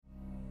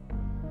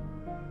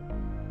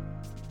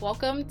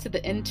Welcome to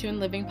the In Tune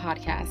Living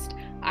podcast.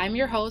 I'm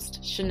your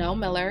host, Chanel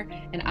Miller,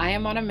 and I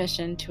am on a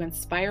mission to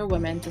inspire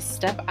women to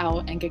step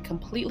out and get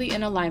completely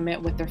in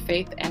alignment with their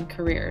faith and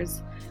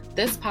careers.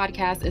 This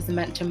podcast is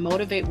meant to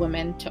motivate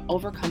women to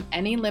overcome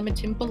any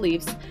limiting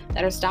beliefs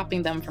that are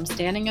stopping them from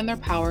standing in their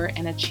power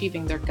and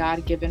achieving their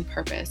God-given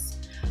purpose.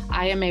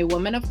 I am a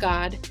woman of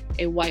God,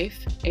 a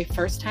wife, a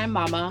first-time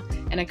mama,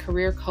 and a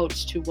career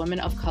coach to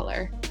women of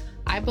color.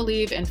 I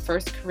believe in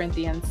 1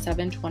 Corinthians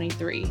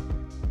 7:23.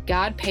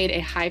 God paid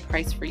a high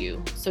price for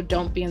you, so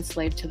don't be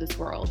enslaved to this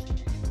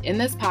world. In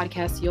this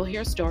podcast, you'll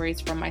hear stories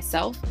from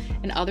myself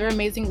and other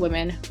amazing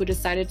women who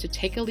decided to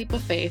take a leap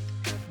of faith,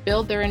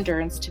 build their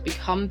endurance to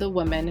become the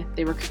women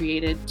they were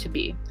created to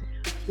be.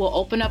 We'll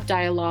open up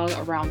dialogue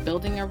around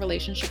building a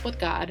relationship with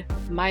God,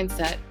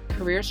 mindset,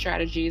 career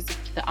strategies,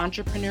 the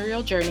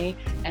entrepreneurial journey,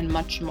 and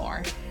much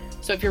more.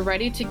 So if you're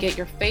ready to get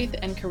your faith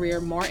and career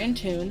more in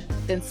tune,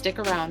 then stick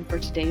around for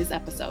today's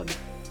episode.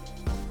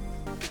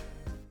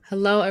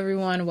 Hello,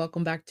 everyone.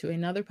 Welcome back to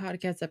another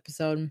podcast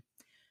episode.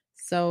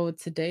 So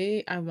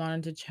today I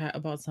wanted to chat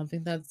about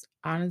something that's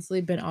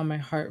honestly been on my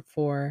heart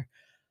for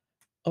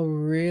a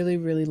really,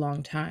 really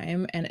long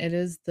time, and it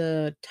is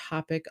the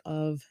topic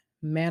of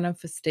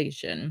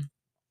manifestation.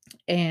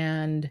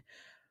 And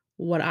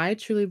what I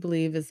truly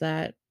believe is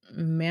that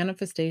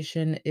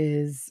manifestation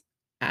is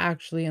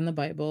actually in the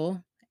Bible,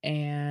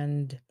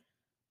 and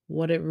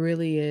what it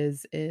really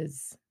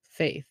is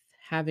faith,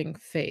 having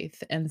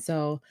faith. And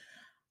so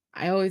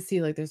I always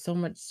see like there's so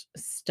much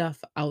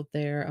stuff out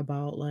there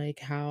about like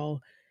how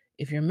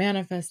if you're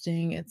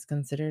manifesting, it's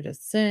considered a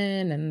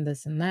sin and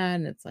this and that,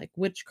 and it's like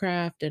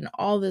witchcraft and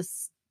all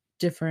this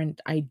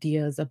different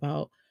ideas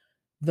about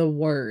the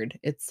word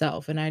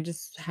itself. And I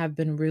just have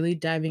been really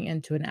diving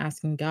into and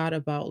asking God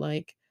about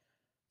like,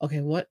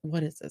 okay, what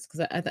is this? Because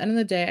at the end of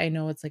the day, I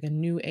know it's like a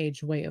new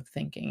age way of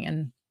thinking.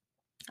 And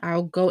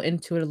I'll go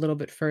into it a little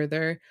bit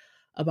further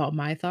about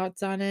my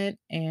thoughts on it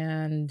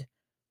and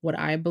what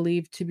I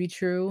believe to be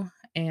true.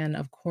 And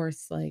of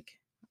course, like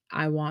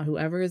I want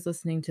whoever is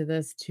listening to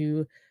this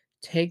to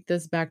take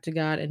this back to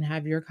God and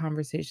have your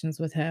conversations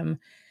with Him.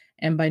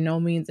 And by no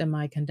means am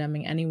I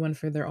condemning anyone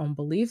for their own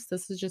beliefs.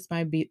 This is just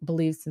my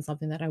beliefs and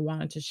something that I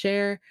wanted to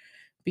share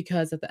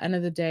because at the end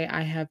of the day,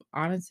 I have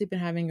honestly been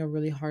having a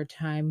really hard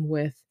time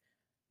with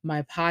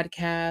my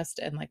podcast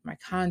and like my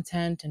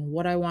content and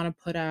what I want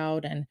to put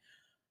out and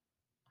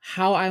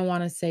how I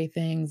wanna say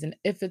things and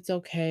if it's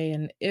okay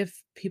and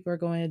if people are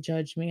going to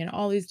judge me and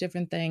all these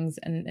different things,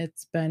 and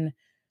it's been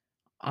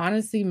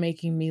honestly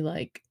making me,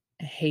 like,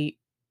 hate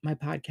my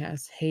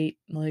podcast, hate,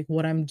 like,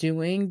 what I'm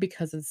doing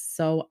because it's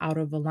so out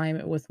of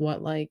alignment with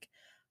what, like,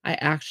 I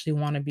actually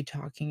wanna be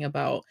talking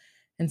about,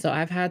 and so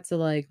I've had to,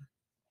 like,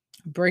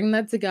 bring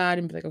that to God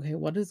and be like, "Okay,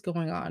 what is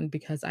going on?"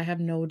 Because I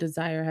have no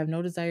desire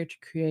to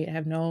create, I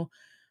have no,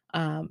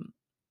 um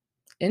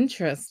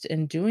interest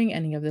in doing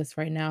any of this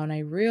right now, and I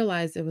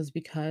realized it was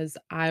because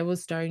I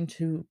was starting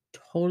to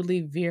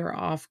totally veer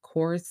off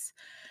course,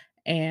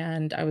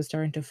 and I was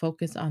starting to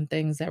focus on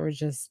things that were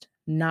just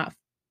not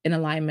in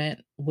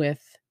alignment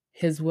with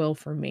his will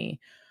for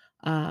me.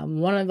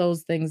 One of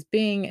those things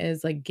being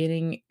is, like,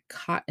 getting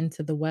caught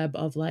into the web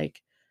of,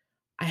 like,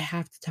 I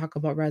have to talk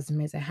about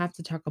resumes, I have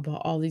to talk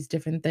about all these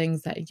different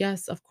things that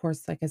yes, of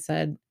course, like I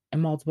said in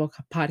multiple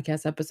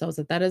podcast episodes,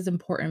 that is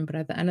important, but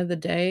at the end of the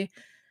day,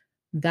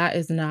 that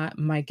is not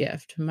my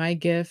gift. My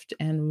gift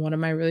and one of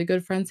my really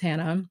good friends,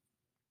 Hannah,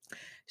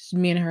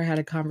 me and her had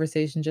a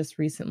conversation just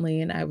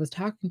recently, and I was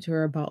talking to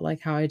her about like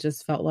how I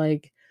just felt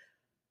like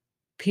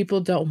people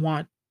don't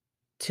want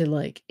to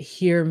like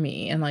hear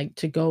me and like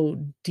to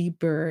go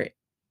deeper,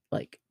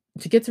 like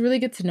to get to really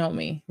get to know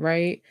me,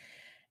 right?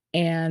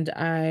 And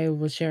I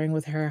was sharing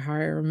with her how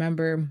I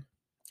remember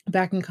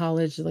back in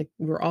college, like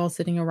we were all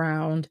sitting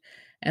around,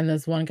 and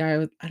this one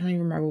guy, I don't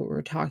even remember what we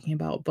were talking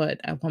about,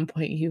 but at one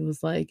point he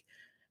was like,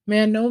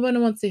 "Man, nobody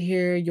wants to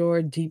hear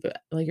your deep,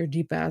 like your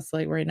deep ass,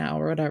 like right now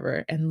or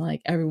whatever." And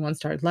like everyone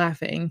started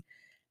laughing.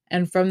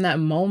 And from that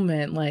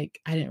moment, like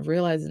I didn't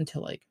realize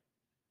until like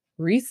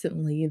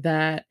recently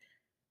that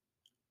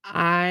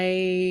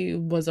I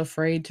was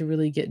afraid to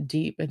really get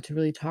deep and to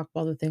really talk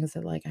about the things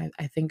that like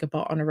I think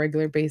about on a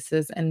regular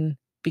basis. And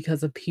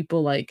because of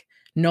people, like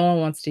no one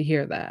wants to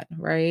hear that,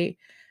 right?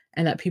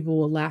 And that people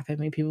will laugh at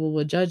me, people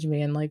will judge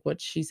me. And like what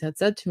she said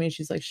to me,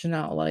 she's like,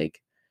 "Chanel,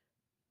 like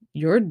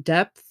your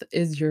depth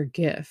is your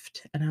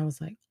gift." And I was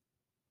like,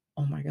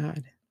 "Oh my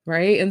God."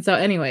 Right? And so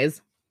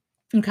anyways,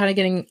 I'm kinda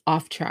getting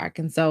off track.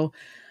 And so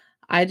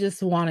I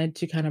just wanted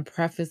to kind of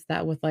preface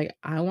that with like,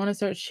 I wanna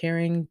start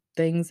sharing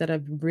things that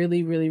have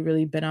really, really,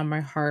 really been on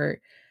my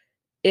heart.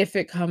 If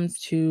it comes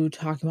to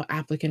talking about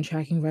applicant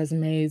tracking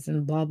resumes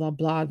and blah, blah,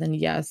 blah, then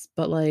yes.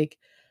 But like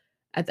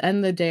at the end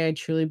of the day, I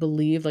truly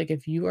believe like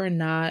if you are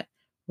not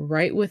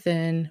right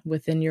within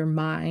your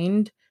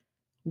mind,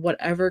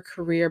 whatever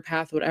career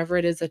path, whatever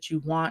it is that you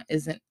want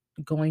isn't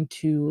going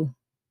to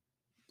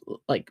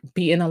like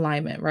be in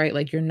alignment, right?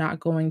 Like you're not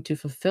going to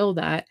fulfill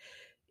that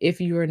if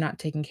you are not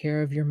taking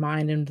care of your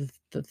mind and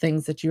the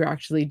things that you're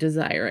actually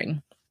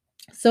desiring.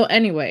 So,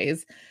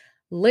 anyways,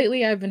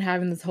 lately I've been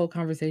having this whole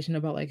conversation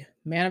about like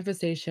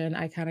manifestation.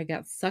 I kind of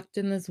got sucked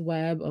in this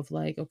web of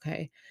like,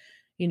 okay,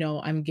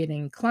 I'm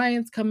getting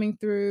clients coming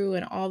through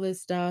and all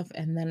this stuff.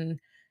 And then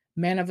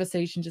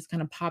manifestation just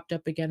kind of popped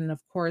up again. And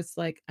of course,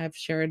 like I've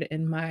shared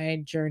in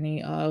my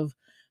journey of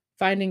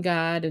finding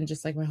God and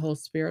just like my whole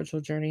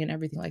spiritual journey and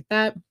everything like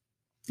that,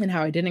 and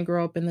how I didn't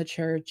grow up in the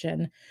church.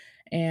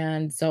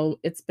 And so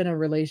it's been a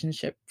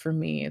relationship for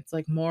me. It's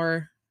like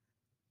more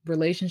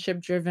relationship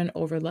driven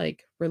over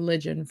like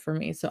religion for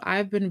me. So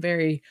I've been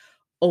very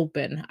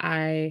open.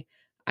 I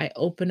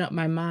open up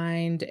my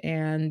mind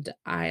and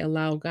I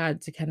allow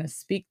God to kind of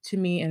speak to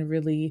me and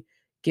really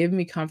give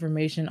me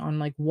confirmation on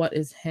like what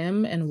is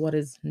him and what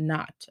is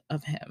not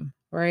of him,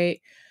 right?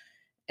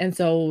 And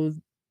so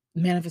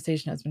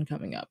manifestation has been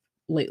coming up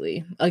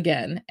lately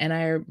again, and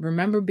I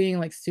remember being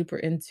like super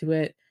into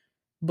it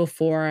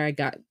before I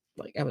got,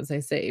 like, I would say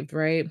saved,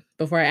 right?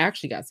 Before I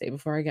actually got saved,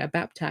 before I got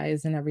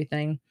baptized and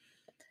everything.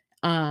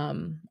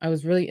 I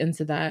was really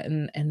into that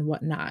and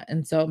whatnot.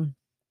 And so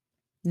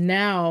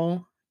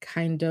now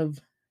kind of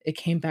it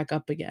came back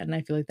up again.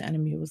 I feel like the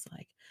enemy was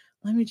like,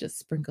 let me just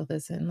sprinkle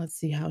this in. Let's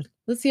see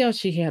how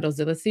she handles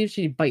it. Let's see if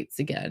she bites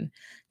again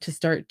to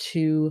start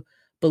to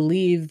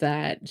believe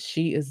that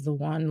she is the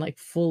one like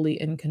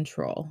fully in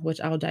control, which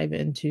I'll dive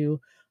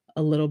into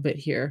a little bit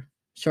here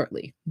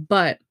shortly.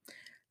 But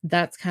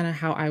that's kind of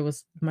how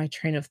my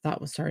train of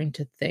thought was starting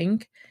to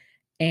think.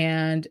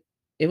 And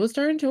it was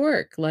starting to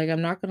work, like,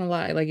 I'm not gonna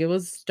lie, like, it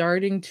was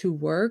starting to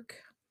work,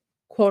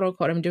 quote,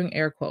 unquote. I'm doing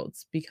air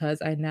quotes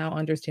because I now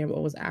understand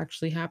what was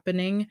actually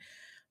happening,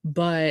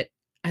 but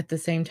at the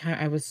same time,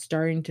 I was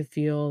starting to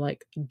feel,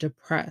 like,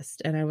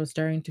 depressed, and I was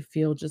starting to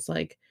feel just,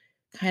 like,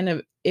 kind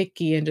of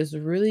icky and just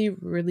really,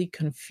 really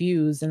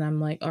confused, and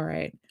I'm like,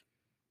 "Alright,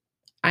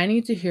 I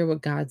need to hear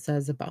what God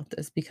says about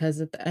this,"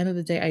 because at the end of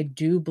the day, I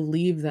do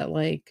believe that,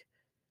 like,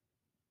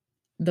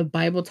 the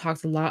Bible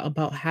talks a lot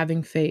about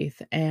having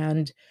faith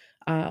and,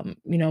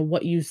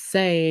 what you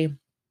say,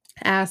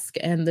 ask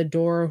and the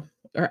door,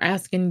 or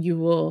ask and you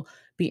will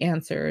be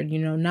answered,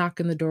 knock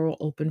and the door will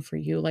open for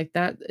you. Like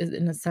that is,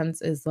 in a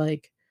sense, is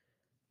like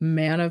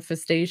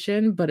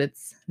manifestation, but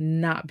it's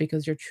not,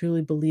 because you're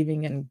truly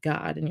believing in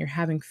God and you're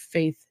having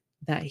faith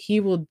that He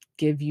will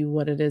give you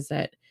what it is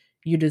that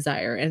you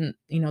desire. And,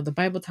 the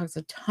Bible talks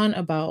a ton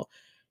about,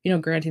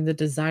 granting the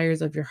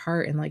desires of your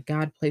heart, and like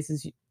God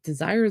places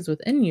desires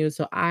within you.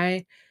 So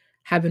I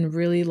have been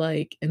really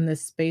like in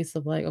this space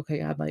of like, okay,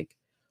 God, like,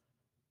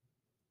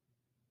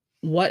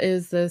 what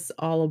is this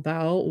all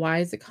about? Why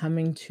is it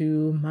coming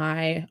to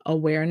my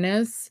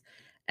awareness?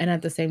 And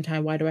at the same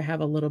time, why do I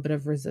have a little bit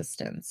of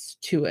resistance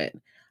to it?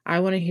 I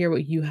want to hear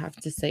what you have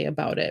to say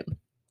about it.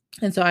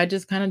 And so I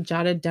just kind of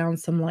jotted down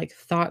some like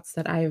thoughts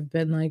that I've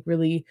been like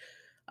really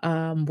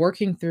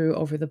working through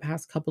over the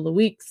past couple of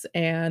weeks.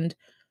 And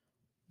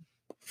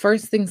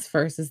first things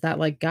first is that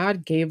like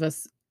God gave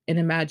us an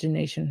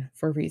imagination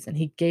for a reason.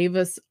 He gave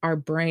us our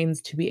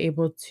brains to be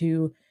able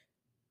to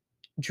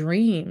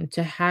dream,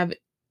 to have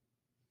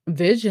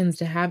visions,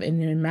 to have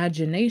an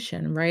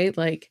imagination, right?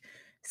 Like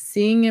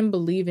seeing and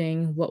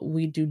believing what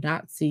we do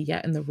not see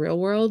yet in the real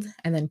world,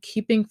 and then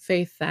keeping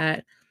faith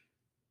that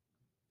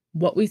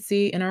what we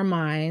see in our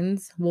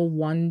minds will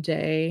one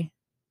day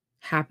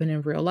happen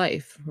in real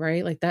life,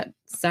 right? Like that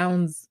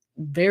sounds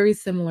very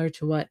similar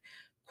to what,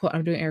 quote,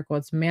 I'm doing air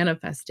quotes,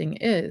 manifesting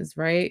is,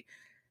 right?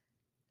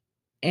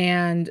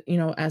 And,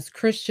 as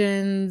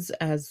Christians,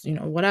 as,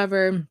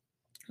 whatever,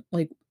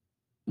 like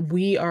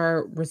we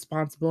are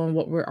responsible,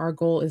 and our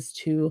goal is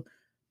to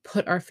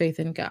put our faith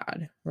in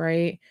God,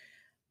 right?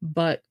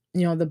 But,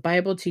 the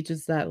Bible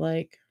teaches that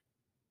like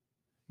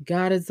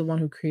God is the one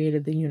who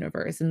created the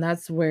universe. And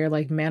that's where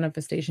like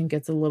manifestation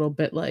gets a little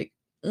bit like,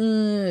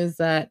 is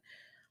that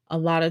a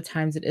lot of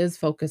times it is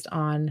focused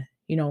on,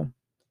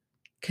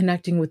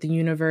 connecting with the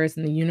universe,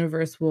 and the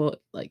universe will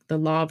like the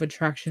law of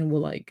attraction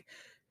will like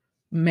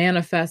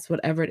manifest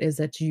whatever it is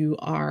that you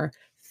are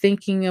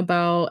thinking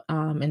about,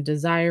 and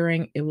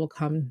desiring, it will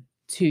come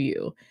to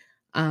you.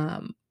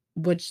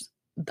 Which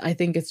I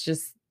think it's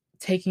just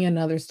taking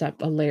another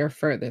step, a layer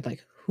further.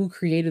 Like, who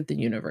created the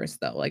universe,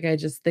 though? Like, I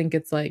just think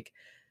it's like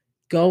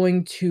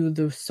going to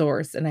the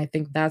source. And I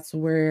think that's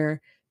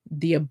where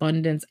the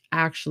abundance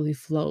actually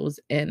flows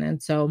in.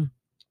 And so,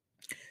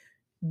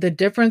 the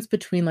difference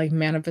between like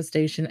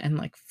manifestation and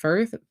like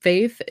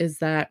faith is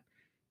that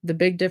the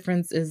big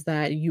difference is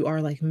that you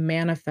are like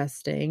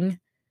manifesting,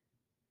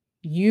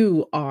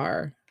 you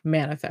are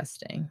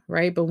manifesting,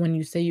 right? But when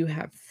you say you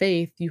have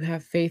faith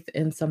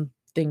in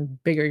something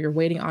bigger. You're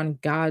waiting on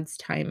God's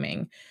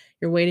timing.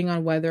 You're waiting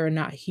on whether or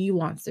not He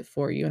wants it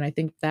for you. And I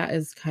think that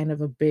is kind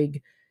of a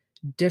big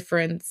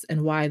difference,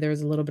 and why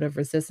there's a little bit of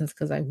resistance,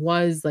 because I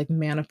was like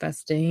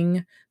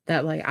manifesting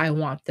that, like, I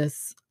want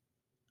this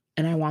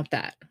and I want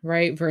that,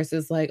 right?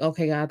 Versus like,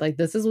 okay, God, like,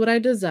 this is what I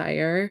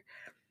desire,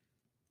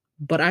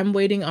 but I'm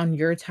waiting on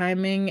your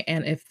timing.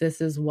 And if this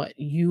is what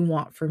you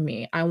want for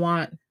me, I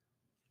want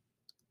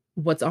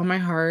what's on my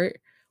heart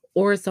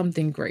or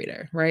something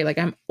greater, right? Like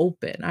I'm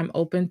open. I'm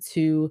open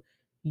to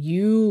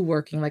you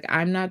working. Like,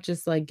 I'm not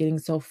just, like, getting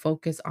so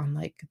focused on,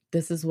 like,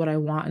 this is what I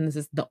want and this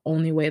is the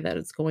only way that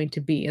it's going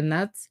to be, and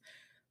that's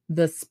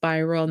the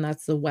spiral and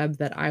that's the web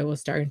that I was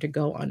starting to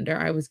go under.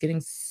 I was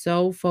getting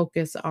so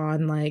focused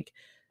on, like,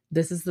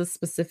 this is the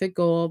specific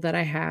goal that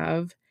I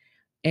have,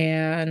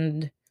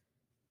 and,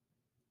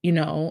 you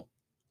know,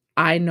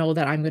 I know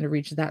that I'm gonna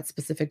reach that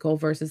specific goal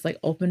versus, like,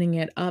 opening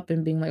it up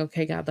and being like,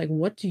 "Okay, God, like,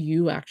 what do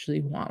you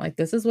actually want? Like,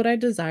 this is what I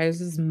desire.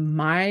 This is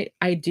my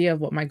idea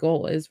of what my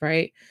goal is,"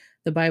 right?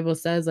 The Bible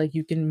says, like,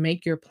 you can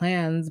make your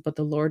plans, but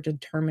the Lord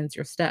determines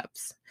your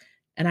steps.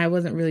 And I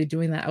wasn't really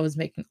doing that. I was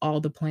making all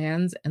the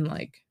plans and,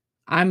 like,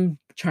 I'm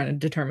trying to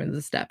determine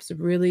the steps.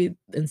 Really,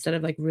 instead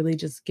of, like, really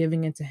just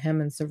giving it to Him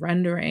and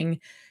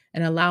surrendering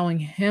and allowing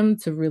Him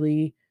to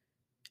really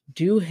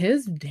do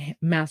His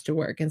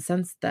masterwork. And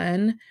since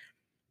then,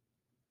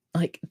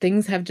 like,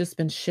 things have just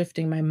been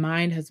shifting, my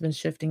mind has been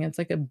shifting, it's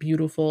like a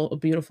beautiful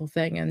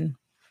thing, and,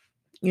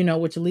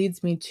 which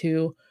leads me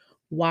to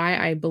why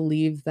I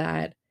believe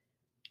that,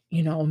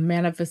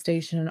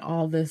 manifestation and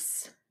all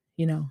this,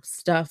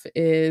 stuff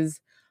is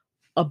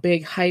a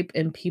big hype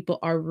and people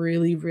are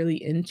really,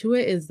 really into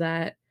it, is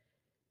that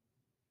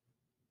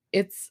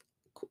it's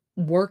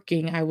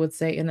working, I would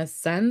say, in a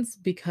sense,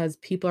 because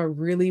people are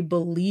really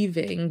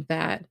believing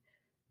that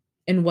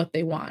in what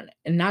they want,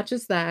 and not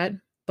just that,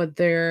 but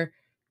they're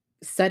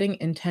setting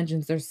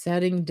intentions, they're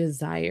setting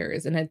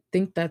desires, and I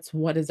think that's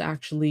what is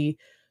actually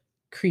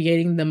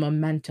creating the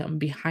momentum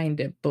behind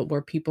it, but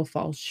where people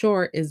fall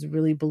short is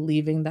really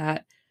believing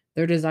that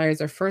their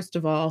desires are, first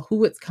of all,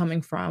 who it's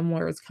coming from,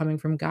 where it's coming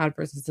from God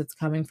versus it's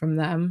coming from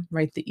them,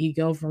 right? The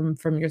ego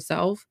from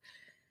yourself,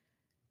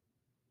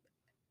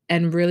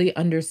 and really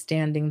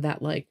understanding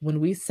that, like,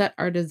 when we set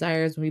our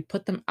desires, when we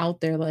put them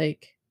out there,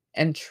 like,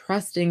 and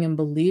trusting and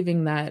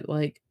believing that,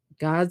 like,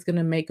 God's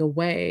gonna make a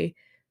way,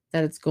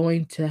 that it's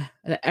going to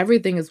that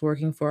everything is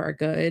working for our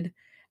good,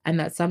 and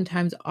that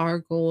sometimes our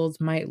goals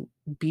might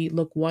be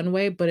look one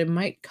way, but it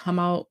might come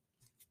out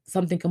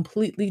something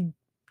completely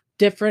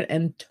different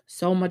and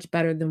so much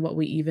better than what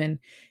we even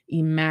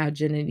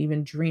imagined and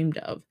even dreamed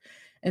of.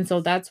 And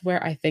so that's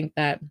where I think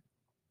that,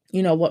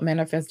 what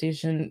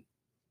manifestation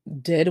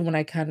did when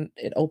I kind of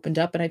it opened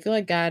up, and I feel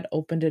like God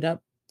opened it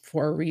up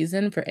for a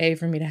reason, for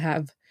me to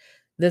have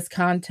this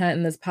content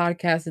and this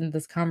podcast and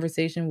this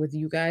conversation with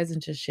you guys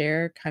and to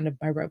share kind of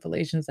my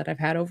revelations that I've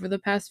had over the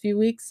past few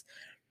weeks,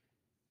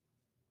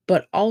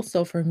 but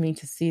also for me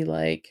to see,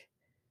 like,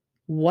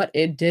 what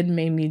it did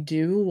made me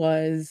do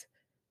was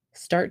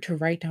start to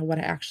write down what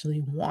I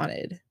actually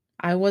wanted.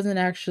 I wasn't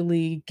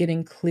actually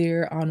getting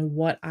clear on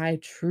what I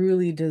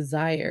truly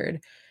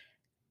desired,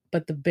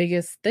 but the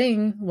biggest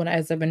thing when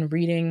as I've been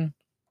reading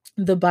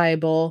the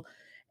Bible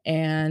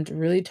and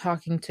really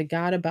talking to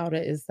God about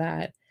it is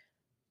that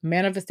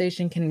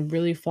manifestation can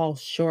really fall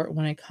short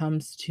when it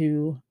comes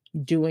to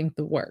doing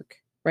the work,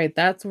 right?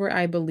 That's where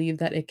I believe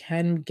that it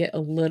can get a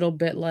little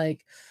bit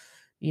like,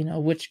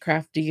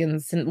 witchcrafty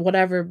and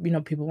whatever,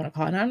 people want to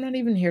call it. And I'm not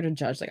even here to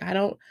judge. Like, I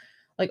don't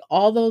like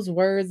all those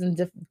words and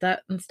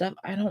that and stuff.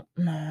 I don't,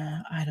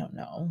 I don't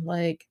know.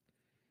 Like,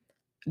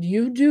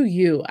 you do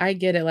you. I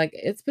get it. Like,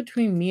 it's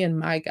between me and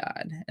my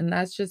God. And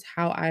that's just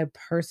how I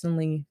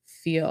personally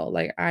feel.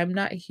 Like, I'm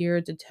not here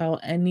to tell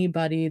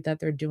anybody that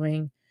they're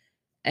doing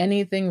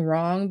anything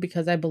wrong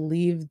because I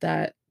believe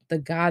that the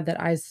God that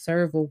I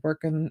serve will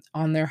work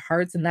on their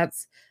hearts, and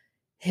that's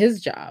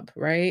his job,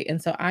 right?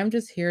 And so I'm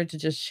just here to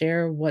just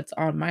share what's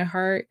on my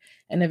heart.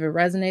 And if it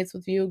resonates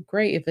with you,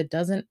 great. If it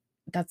doesn't,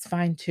 that's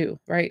fine too,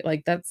 right?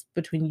 Like, that's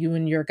between you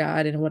and your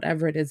God and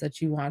whatever it is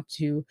that you want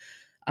to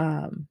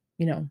um,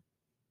 you know,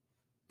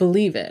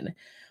 believe in.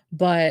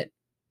 But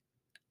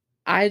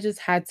I just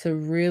had to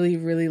really,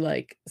 really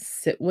like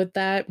sit with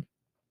that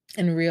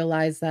and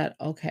realize that,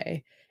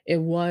 okay,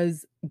 it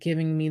was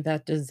giving me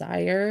that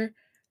desire,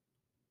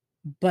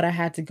 but I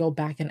had to go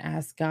back and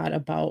ask God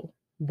about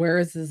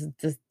where does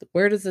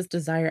this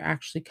desire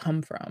actually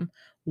come from?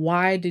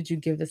 Why did you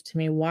give this to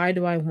me? Why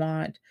do I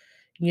want,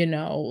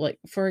 like,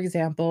 for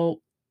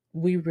example,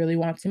 we really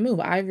want to move.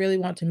 I really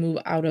want to move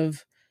out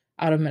of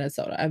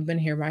Minnesota. I've been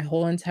here my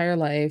whole entire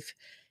life.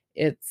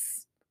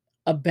 It's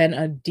been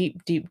a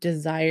deep, deep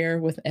desire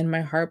within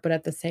my heart, but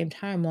at the same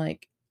time,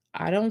 like,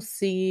 I don't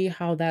see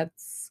how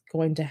that's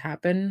going to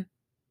happen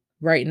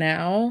right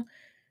now,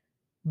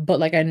 but,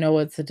 like, I know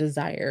it's a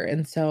desire,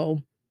 and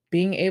so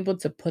being able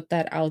to put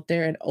that out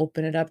there and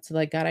open it up to,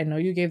 like, "God, I know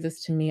you gave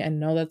this to me. I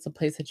know that's a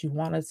place that you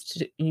want us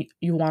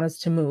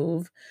to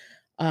move.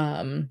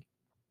 Um,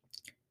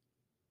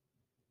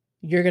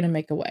 you're gonna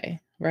make a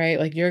way, right?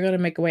 Like, you're gonna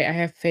make a way. I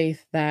have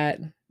faith that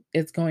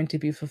it's going to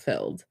be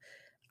fulfilled."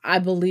 I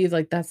believe,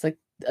 like, that's, like,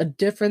 a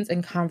difference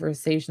in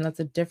conversation. That's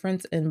a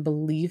difference in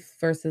belief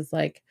versus,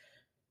 like,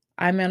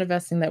 I'm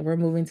manifesting that we're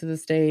moving to the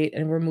state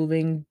and we're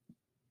moving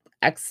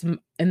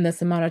in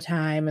this amount of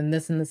time and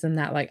this and this and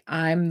that, like,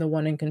 I'm the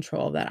one in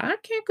control of that. I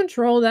can't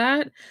control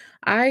that.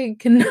 I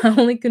can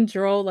only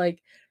control,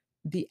 like,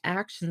 the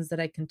actions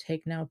that I can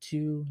take now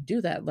to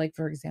do that. Like,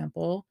 for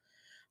example,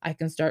 I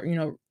can start,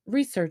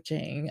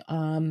 researching.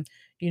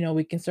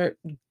 We can start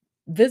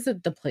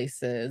visit the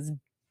places,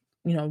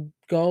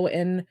 go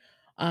and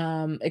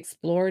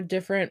explore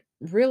different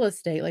real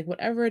estate, like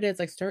whatever it is,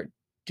 like start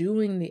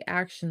doing the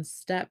action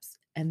steps.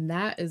 And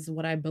that is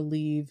what I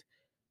believe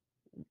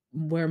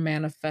where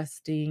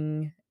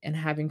manifesting and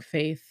having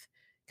faith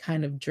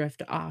kind of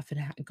drift off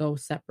and go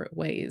separate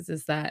ways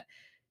is that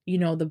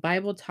the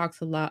Bible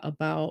talks a lot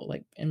about,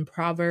 like in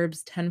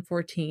Proverbs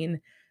 10:14,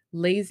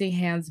 lazy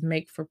hands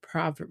make for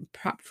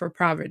for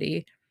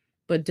poverty,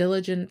 but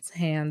diligent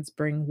hands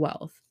bring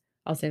wealth.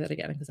 I'll say that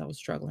again because I was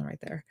struggling right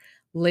there.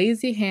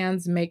 Lazy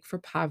hands make for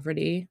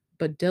poverty,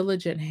 but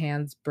diligent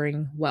hands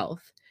bring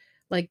wealth.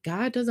 Like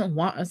God doesn't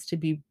want us to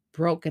be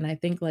broke, and I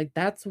think like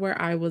that's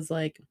where I was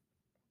like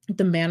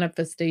the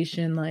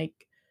manifestation,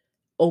 like,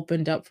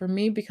 opened up for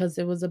me because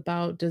it was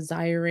about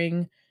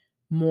desiring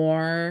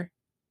more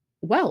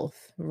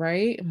wealth,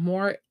 right?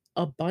 More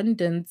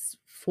abundance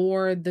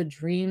for the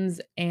dreams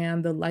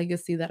and the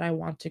legacy that I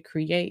want to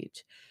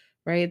create,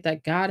 right?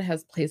 That God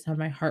has placed on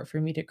my heart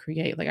for me to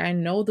create. Like, I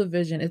know the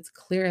vision, it's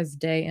clear as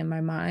day in my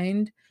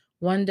mind.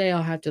 One day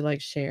I'll have to,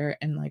 like, share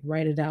and, like,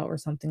 write it out or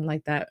something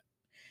like that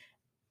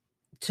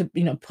to,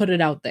 put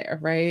it out there,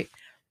 right?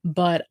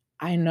 But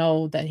I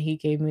know that he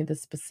gave me the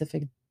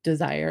specific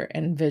desire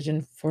and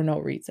vision for no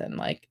reason.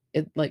 Like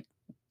it like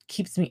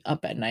keeps me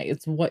up at night.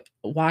 It's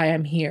why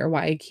I'm here,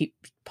 why I keep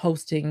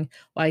posting,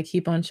 why I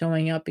keep on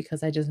showing up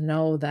because I just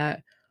know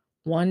that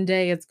one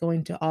day it's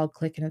going to all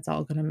click and it's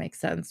all going to make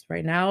sense.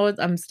 Right now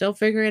I'm still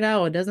figuring it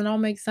out. It doesn't all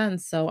make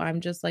sense. So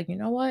I'm just like, you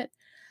know what?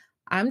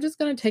 I'm just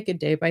going to take it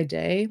day by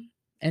day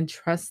and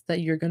trust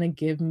that you're going to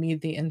give me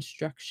the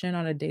instruction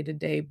on a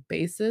day-to-day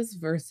basis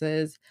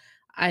versus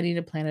I need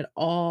to plan it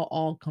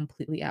all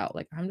completely out.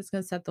 Like I'm just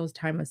going to set those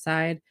time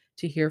aside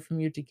to hear from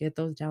you, to get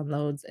those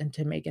downloads and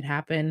to make it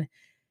happen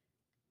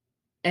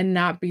and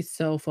not be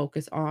so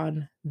focused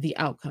on the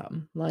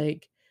outcome.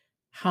 Like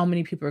how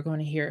many people are going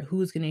to hear it,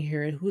 who's going to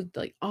hear it, who's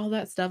like all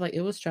that stuff. Like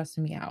it was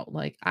stressing me out.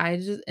 Like I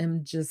just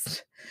am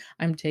just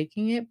I'm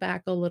taking it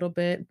back a little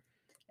bit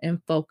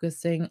and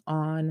focusing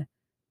on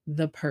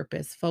the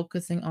purpose,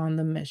 focusing on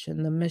the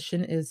mission. The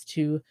mission is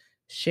to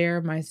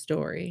share my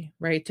story,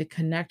 right? To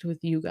connect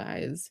with you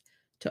guys,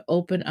 to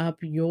open up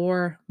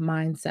your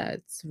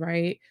mindsets,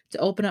 right? To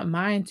open up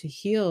mine, to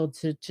heal,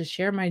 to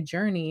share my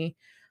journey,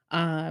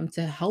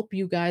 to help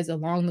you guys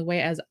along the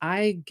way as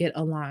I get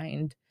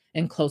aligned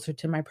and closer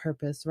to my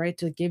purpose, right?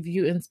 To give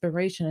you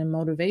inspiration and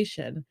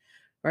motivation,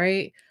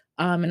 right?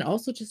 And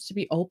also just to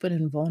be open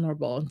and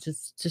vulnerable and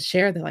just to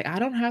share that, like, I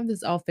don't have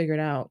this all figured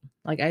out.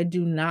 Like, I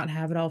do not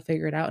have it all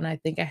figured out. And I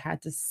think I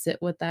had to sit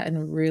with that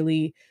and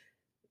really,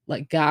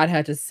 like, God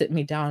had to sit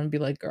me down and be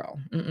like, girl,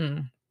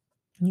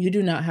 you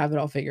do not have it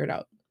all figured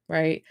out.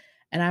 Right.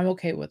 And I'm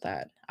okay with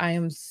that. I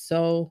am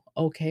so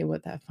okay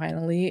with that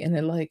finally. And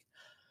it, like,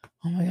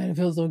 oh my God, it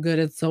feels so good.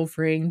 It's so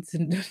freeing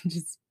to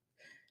just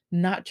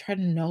not try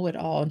to know it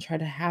all and try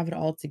to have it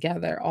all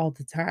together all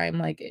the time.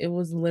 Like, it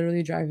was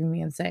literally driving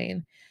me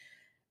insane.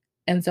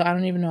 And so I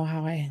don't even know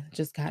how I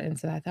just got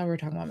into that. I thought we were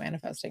talking about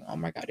manifesting. Oh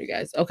my God, you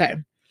guys. Okay.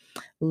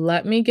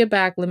 Let me get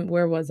back.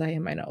 Where was I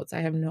in my notes?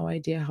 I have no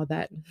idea how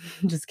that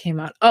just came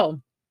out.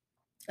 Oh,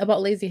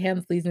 about lazy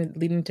hands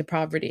leading to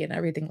poverty and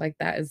everything like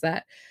that is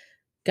that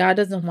God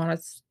doesn't want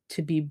us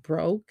to be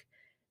broke.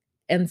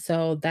 And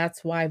so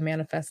that's why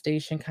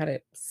manifestation kind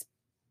of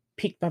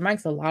piqued my mind,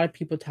 'cause a lot of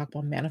people talk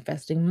about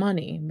manifesting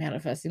money,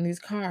 manifesting these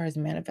cars,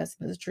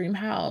 manifesting this dream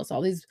house,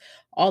 all these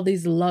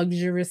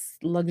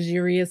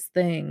luxurious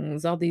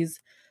things, all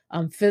these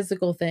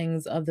physical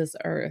things of this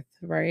earth,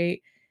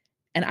 right?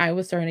 And I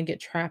was starting to get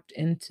trapped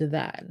into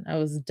that. I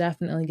was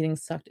definitely getting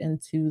sucked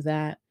into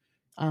that,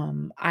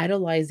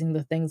 idolizing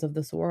the things of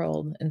this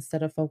world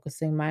instead of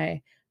focusing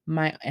my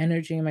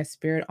energy and my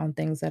spirit on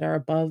things that are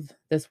above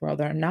this world,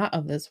 that are not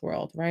of this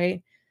world,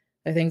 right?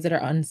 The things that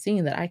are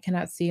unseen that I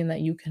cannot see and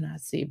that you cannot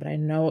see, but I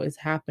know is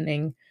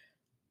happening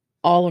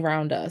all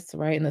around us,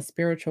 right? In the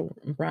spiritual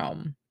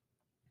realm.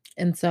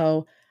 And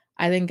so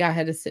I think God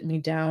had to sit me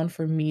down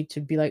for me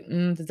to be like,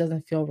 this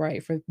doesn't feel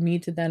right. For me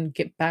to then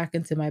get back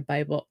into my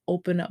Bible,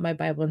 open up my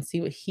Bible and see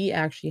what He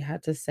actually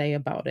had to say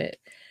about it.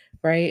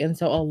 Right. And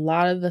so a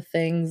lot of the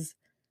things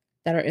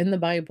that are in the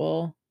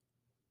Bible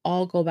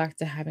all go back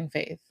to having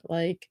faith.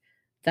 Like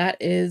that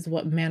is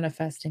what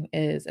manifesting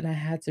is. And I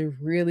had to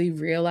really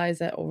realize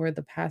that over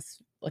the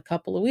past a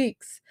couple of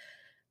weeks,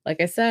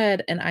 like I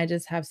said, and I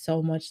just have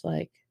so much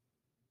like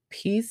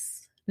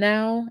peace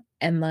now.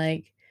 And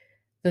like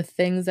the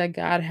things that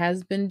God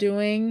has been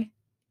doing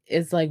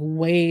is like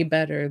way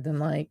better than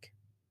like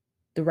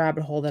the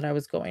rabbit hole that I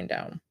was going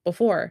down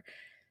before.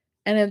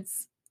 And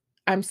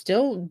I'm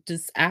still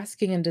just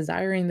asking and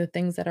desiring the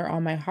things that are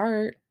on my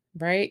heart,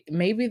 right?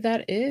 Maybe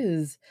that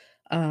is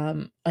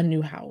a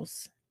new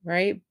house,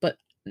 right? But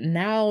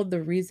now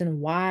the reason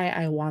why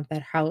I want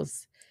that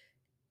house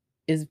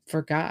is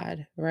for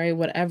God, right?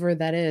 Whatever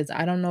that is.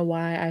 I don't know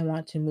why I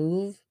want to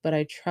move, but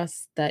I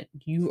trust that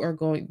you are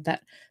going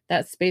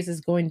that space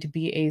is going to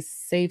be a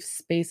safe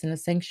space and a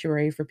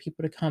sanctuary for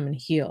people to come and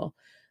heal.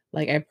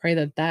 Like, I pray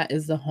that that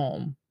is the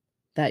home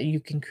that you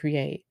can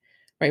create,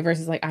 right?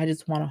 Versus, like, I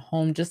just want a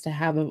home just to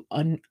have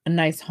a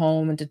nice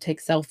home and to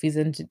take selfies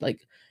and to, like,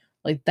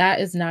 that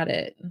is not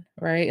it,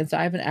 right? And so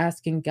I've been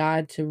asking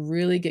God to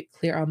really get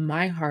clear on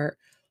my heart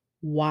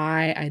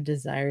why I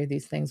desire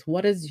these things.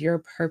 What is your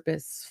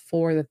purpose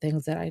for the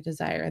things that I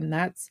desire? And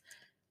that's,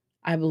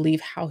 I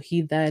believe, how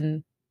he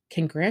then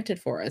can grant it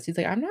for us. He's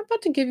like, I'm not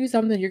about to give you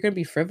something you're gonna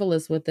be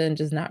frivolous with it and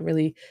just not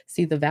really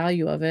see the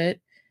value of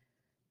it.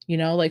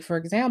 Like, for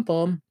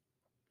example,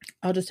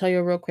 I'll just tell you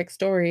a real quick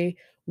story.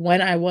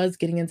 When I was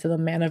getting into the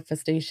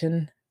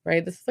manifestation,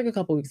 right? This is like a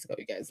couple weeks ago,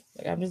 you guys.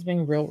 Like, I'm just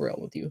being real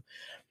with you.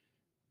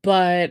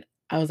 But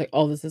I was like,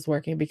 oh, this is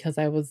working because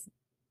I was,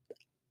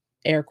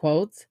 air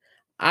quotes,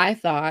 I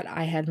thought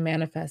I had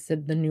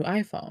manifested the new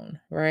iPhone,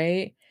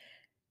 right?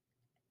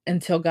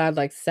 Until God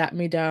like sat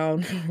me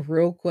down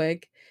real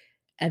quick,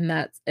 and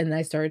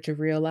I started to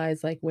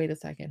realize, like, wait a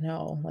second,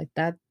 no, like,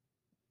 that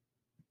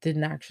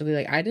didn't actually,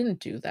 like, I didn't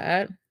do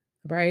that,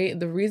 right?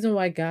 The reason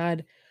why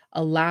God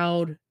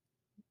allowed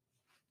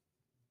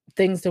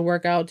things to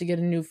work out to get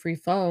a new free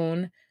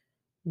phone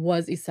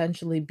was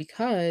essentially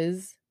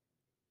because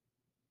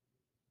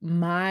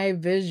my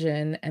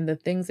vision and the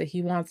things that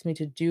he wants me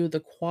to do, the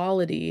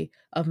quality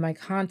of my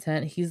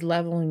content, he's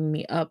leveling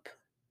me up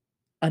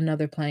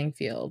another playing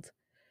field,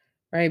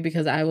 right?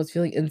 Because I was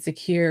feeling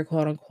insecure,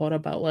 quote unquote,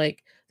 about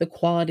like the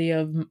quality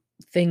of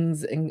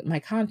things in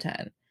my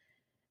content.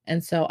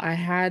 And so I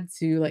had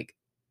to like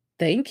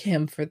thank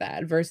him for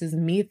that versus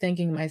me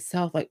thinking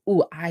myself like,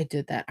 "Oh, I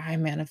did that. I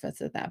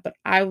manifested that." But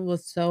I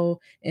was so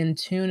in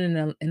tune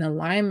and in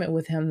alignment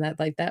with him that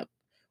like that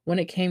when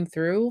it came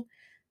through,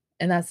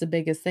 and that's the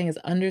biggest thing is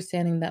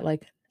understanding that,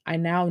 like, I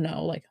now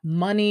know, like,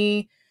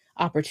 money,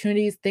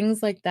 opportunities,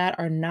 things like that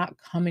are not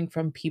coming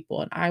from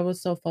people, and I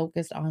was so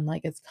focused on,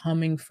 like, it's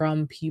coming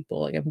from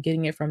people, like, I'm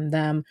getting it from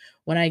them.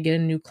 When I get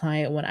a new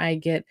client, when I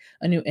get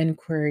a new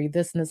inquiry,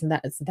 this and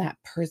that, it's that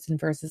person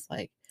versus,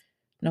 like,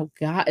 no,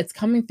 God, it's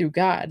coming through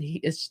God.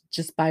 He it's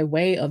just by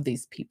way of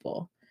these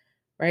people.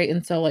 Right?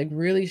 And so, like,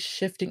 really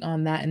shifting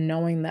on that and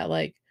knowing that,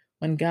 like,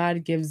 when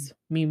God gives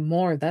me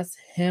more, that's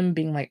him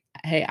being like,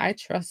 "Hey, I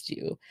trust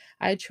you.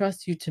 I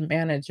trust you to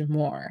manage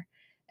more."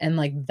 And,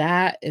 like,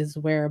 that is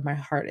where my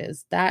heart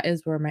is. That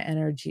is where my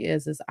energy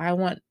is I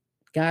want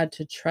God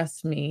to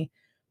trust me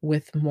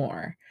with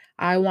more.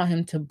 I want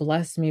him to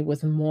bless me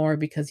with more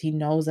because he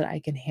knows that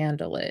I can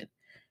handle it,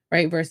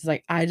 right? Versus,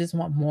 like, I just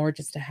want more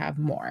just to have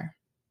more.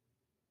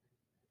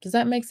 Does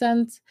that make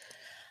sense?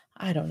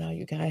 I don't know,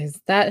 you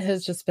guys. That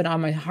has just been on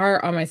my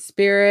heart, on my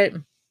spirit,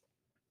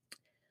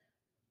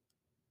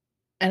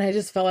 and I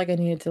just felt like I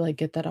needed to, like,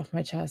 get that off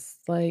my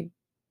chest. Like,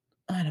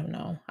 I don't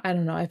know. I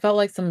don't know. I felt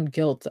like some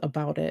guilt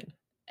about it.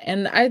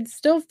 And I'd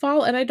still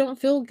fall and I don't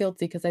feel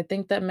guilty because I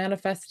think that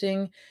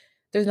manifesting,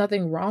 there's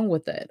nothing wrong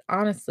with it.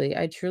 Honestly,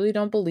 I truly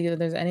don't believe that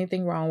there's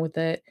anything wrong with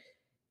it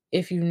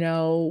if you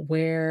know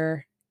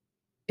where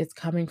it's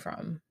coming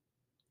from,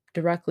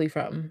 directly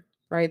from,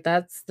 right?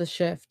 That's the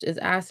shift, is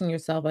asking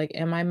yourself, like,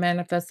 am I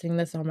manifesting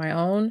this on my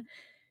own?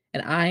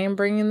 And I am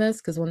bringing this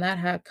because when that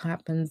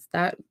happens,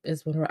 that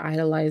is when we're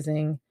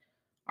idolizing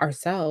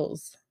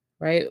ourselves,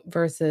 right?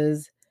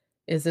 Versus,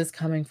 is this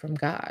coming from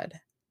God?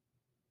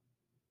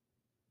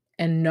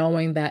 And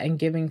knowing that and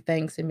giving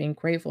thanks and being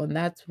grateful. And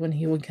that's when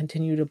he will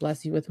continue to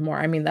bless you with more.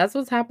 I mean, that's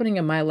what's happening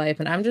in my life.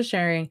 And I'm just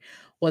sharing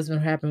what's been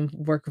happening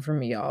working for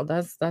me, y'all.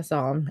 That's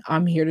all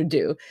I'm here to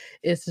do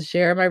is to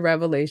share my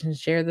revelations,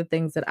 share the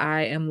things that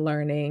I am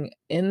learning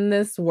in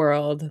this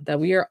world that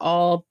we are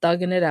all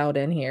thugging it out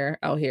in here,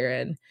 out here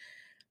in.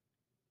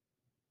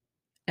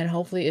 And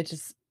hopefully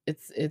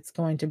it's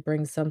going to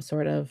bring some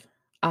sort of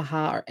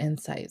aha or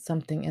insight,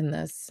 something in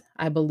this.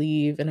 I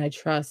believe and I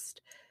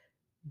trust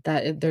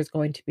that there's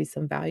going to be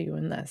some value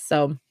in this.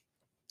 So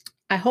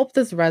I hope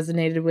this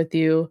resonated with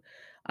you.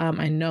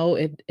 I know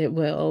it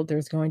will.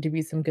 There's going to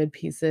be some good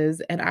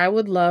pieces, and I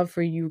would love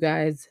for you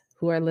guys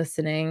who are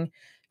listening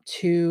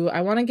to.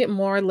 I want to get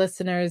more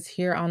listeners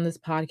here on this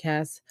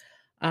podcast.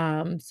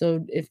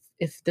 So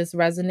if this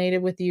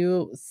resonated with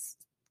you,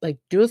 like,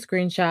 do a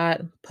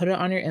screenshot, put it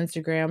on your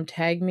Instagram,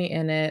 tag me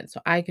in it so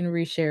I can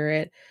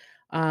reshare it.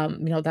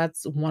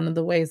 That's one of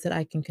the ways that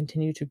I can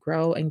continue to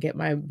grow and get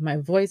my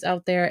voice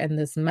out there and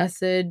this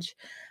message,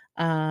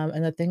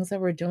 and the things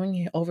that we're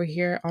doing over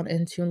here on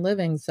Intune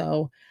Living.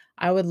 So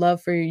I would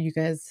love for you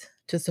guys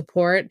to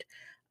support.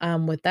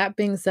 With that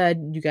being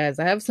said, you guys,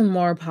 I have some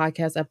more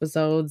podcast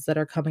episodes that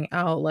are coming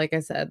out. Like I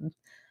said,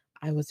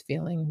 I was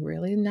feeling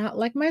really not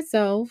like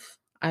myself.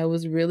 I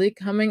was really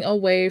coming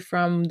away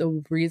from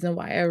the reason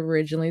why I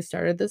originally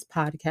started this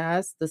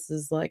podcast. This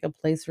is like a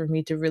place for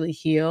me to really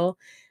heal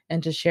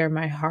and to share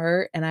my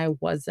heart, and I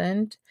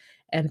wasn't.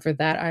 And for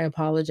that, I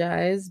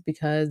apologize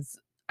because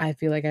I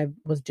feel like I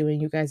was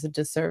doing you guys a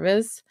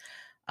disservice.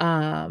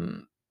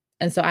 Um,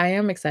 and so I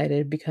am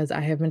excited because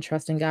I have been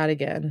trusting God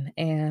again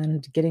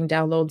and getting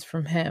downloads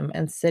from Him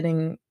and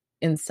sitting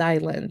in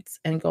silence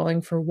and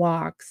going for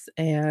walks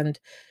and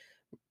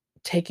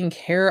taking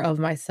care of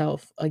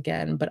myself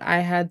again, but I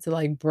had to,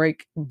 like,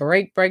 break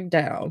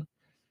down,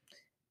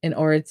 in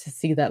order to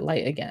see that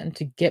light again,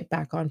 to get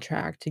back on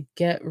track, to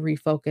get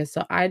refocused.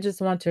 So I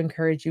just want to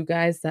encourage you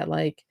guys that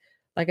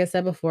like I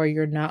said before,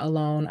 you're not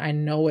alone. I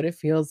know what it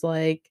feels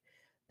like.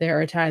 There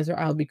are times where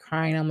I'll be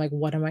crying. I'm like,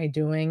 what am I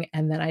doing?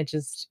 And then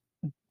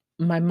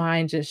my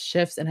mind just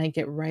shifts and I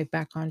get right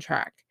back on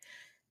track.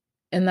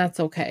 And that's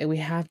okay. We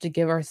have to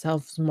give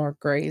ourselves more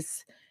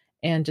grace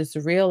and just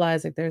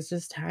realize like there's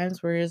just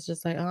times where it's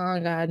just like, oh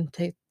God,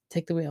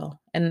 take the wheel.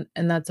 And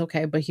that's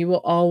okay. But he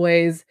will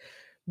always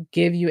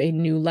give you a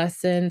new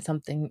lesson,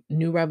 something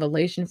new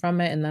revelation from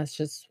it, and that's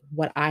just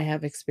what I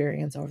have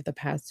experienced over the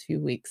past few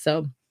weeks.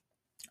 So,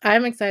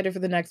 I'm excited for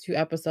the next few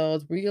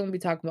episodes. We're gonna be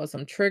talking about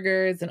some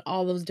triggers and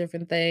all those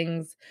different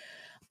things.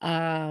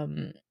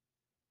 Um,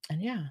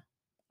 and yeah,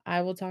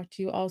 I will talk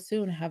to you all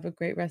soon. Have a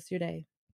great rest of your day.